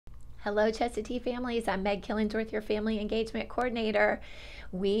Hello, Chestatee families. I'm Meg Killingsworth, your Family Engagement Coordinator.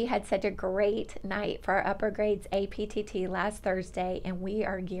 We had such a great night for our upper grades APTT last Thursday, and we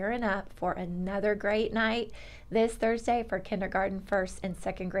are gearing up for another great night this Thursday for kindergarten, first, and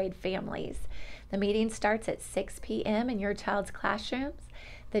second grade families. The meeting starts at 6 p.m. in your child's classrooms.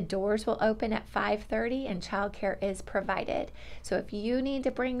 The doors will open at 5:30 and childcare is provided. So if you need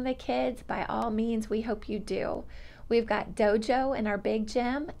to bring the kids, by all means, we hope you do. We've got dojo in our big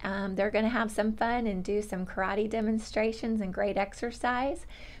gym. They're going to have some fun and do some karate demonstrations and great exercise.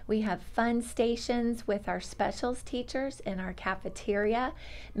 We have fun stations with our specials teachers in our cafeteria.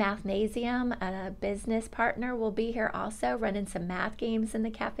 Mathnasium, a business partner, will be here also running some math games in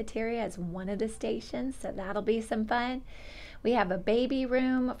the cafeteria as one of the stations, so that'll be some fun. We have a baby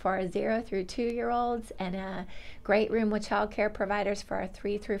room for our 0 through 2-year-olds and a great room with child care providers for our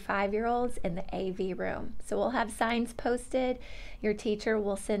 3 through 5-year-olds in the AV room. So we'll have signs posted. Your teacher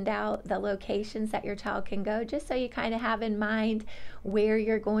will send out the locations that your child can go, just so you kind of have in mind where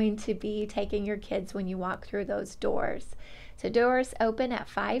you're going to be taking your kids when you walk through those doors. So doors open at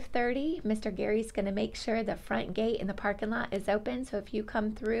 5:30. Mr. Gary's going to make sure the front gate in the parking lot is open. So if you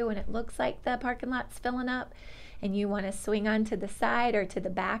come through and it looks like the parking lot's filling up and you want to swing on to the side or to the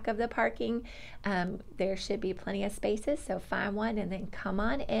back of the parking, there should be plenty of spaces. So find one and then come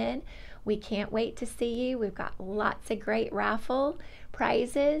on in. We can't wait to see you. We've got lots of great raffle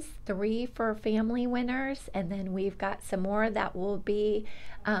prizes, 3 for family winners, and then we've got some more that will be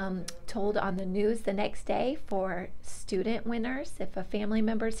told on the news the next day for student winners. If a family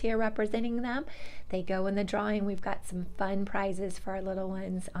member's here representing them, they go in the drawing. We've got some fun prizes for our little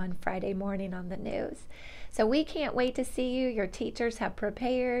ones on Friday morning on the news. So we can't wait to see you. Your teachers have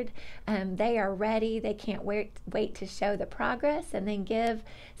prepared. They are ready. They can't wait to show the progress and then give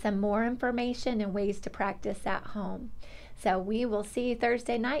some more information and ways to practice at home. So we will see you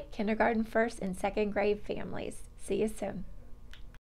Thursday night, kindergarten, first, and second grade families. See you soon.